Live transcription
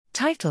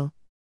Title: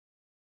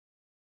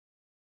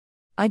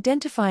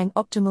 Identifying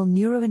Optimal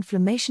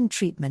Neuroinflammation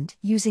Treatment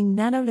Using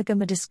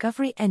Nanoligomer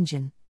Discovery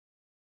Engine.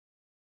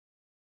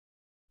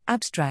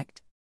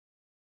 Abstract: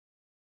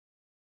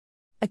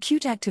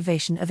 Acute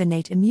activation of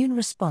innate immune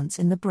response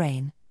in the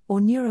brain, or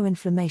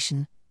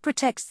neuroinflammation,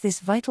 protects this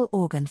vital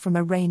organ from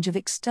a range of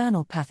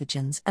external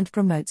pathogens and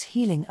promotes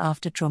healing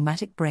after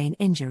traumatic brain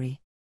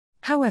injury.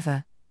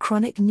 However,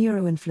 chronic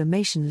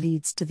neuroinflammation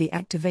leads to the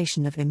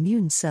activation of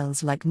immune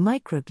cells like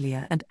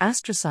microglia and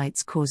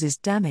astrocytes, causes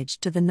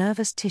damage to the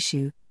nervous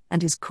tissue,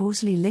 and is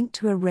causally linked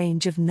to a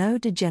range of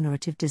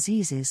neurodegenerative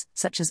diseases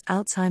such as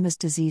Alzheimer's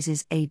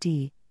diseases AD,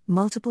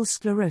 multiple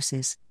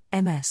sclerosis,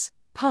 MS,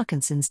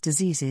 Parkinson's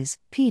diseases,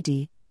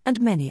 PD,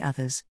 and many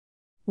others.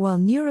 While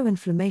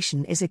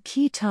neuroinflammation is a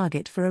key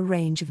target for a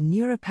range of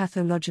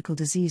neuropathological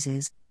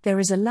diseases, there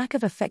is a lack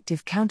of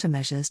effective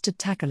countermeasures to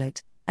tackle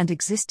it, and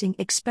existing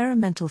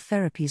experimental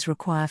therapies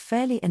require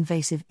fairly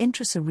invasive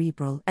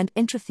intracerebral and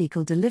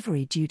intrathecal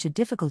delivery due to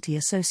difficulty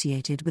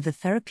associated with the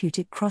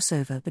therapeutic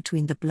crossover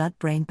between the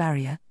blood-brain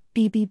barrier,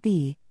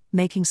 BBB,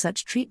 making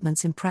such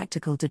treatments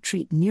impractical to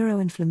treat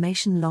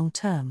neuroinflammation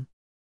long-term.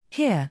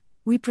 Here,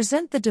 we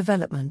present the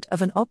development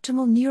of an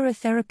optimal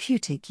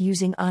neurotherapeutic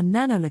using our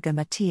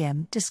Nanoligomer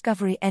TM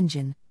discovery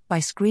engine, by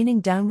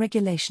screening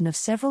downregulation of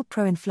several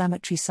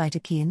pro-inflammatory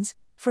cytokines,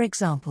 for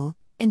example,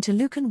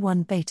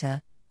 interleukin-1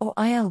 beta, or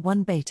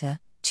IL-1 beta,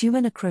 tumor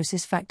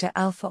necrosis factor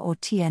alpha or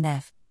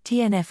TNF,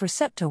 TNF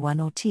receptor 1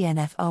 or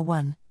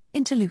TNFR1,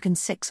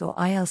 interleukin-6 or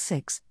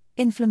IL-6,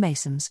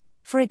 inflammasomes,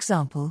 for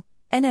example,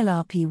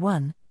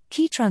 NLRP1,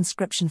 key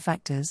transcription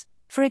factors,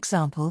 for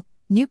example,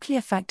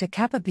 nuclear factor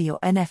kappa B or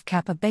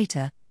NF-kappa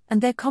beta, and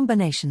their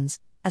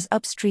combinations, as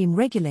upstream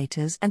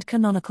regulators and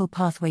canonical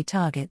pathway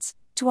targets,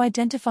 to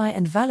identify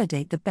and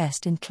validate the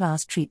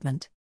best-in-class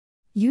treatment.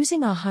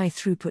 Using our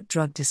high-throughput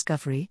drug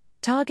discovery,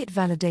 target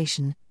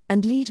validation,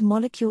 and lead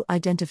molecule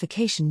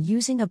identification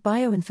using a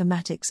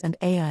bioinformatics and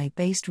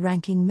AI-based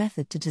ranking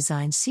method to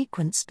design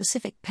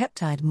sequence-specific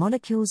peptide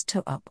molecules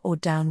to up or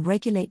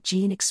down-regulate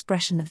gene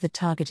expression of the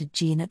targeted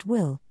gene at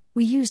will,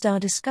 we used our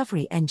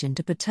discovery engine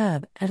to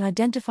perturb and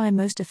identify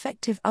most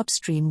effective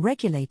upstream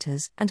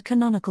regulators and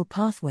canonical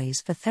pathways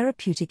for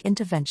therapeutic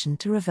intervention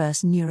to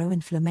reverse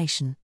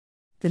neuroinflammation.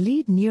 The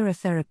lead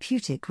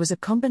neurotherapeutic was a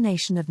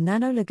combination of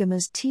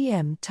Nanoligomer's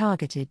TM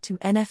targeted to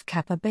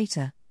NF-kappa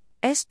beta,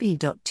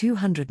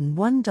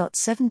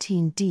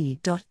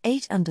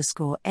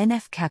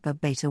 SB.201.17D.8_NF-kappa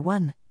beta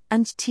 1,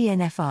 and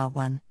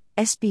TNFR1,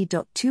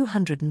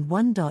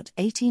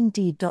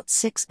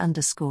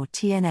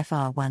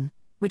 SB.201.18D.6_TNFR1,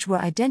 which were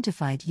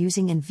identified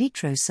using in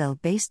vitro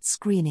cell-based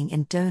screening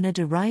in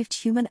donor-derived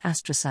human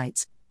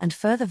astrocytes, and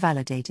further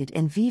validated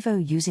in vivo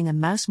using a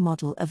mouse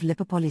model of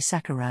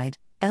lipopolysaccharide,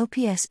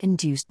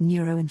 LPS-induced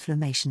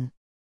neuroinflammation.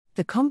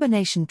 The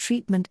combination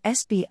treatment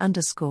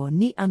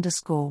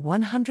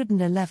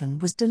SB_NE_111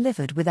 was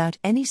delivered without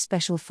any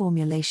special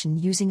formulation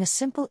using a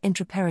simple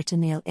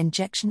intraperitoneal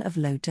injection of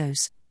low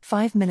dose,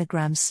 5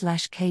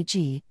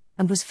 mg/kg,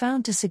 and was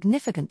found to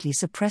significantly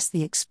suppress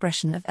the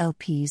expression of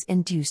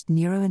LPs-induced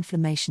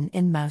neuroinflammation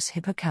in mouse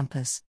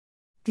hippocampus.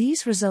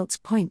 These results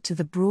point to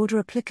the broader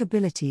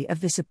applicability of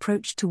this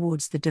approach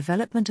towards the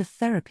development of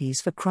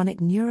therapies for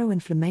chronic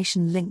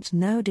neuroinflammation-linked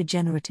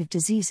neurodegenerative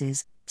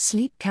diseases,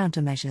 sleep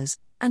countermeasures,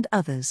 and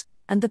others,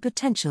 and the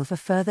potential for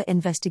further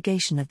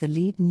investigation of the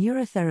lead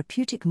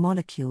neurotherapeutic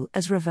molecule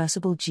as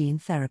reversible gene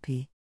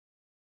therapy.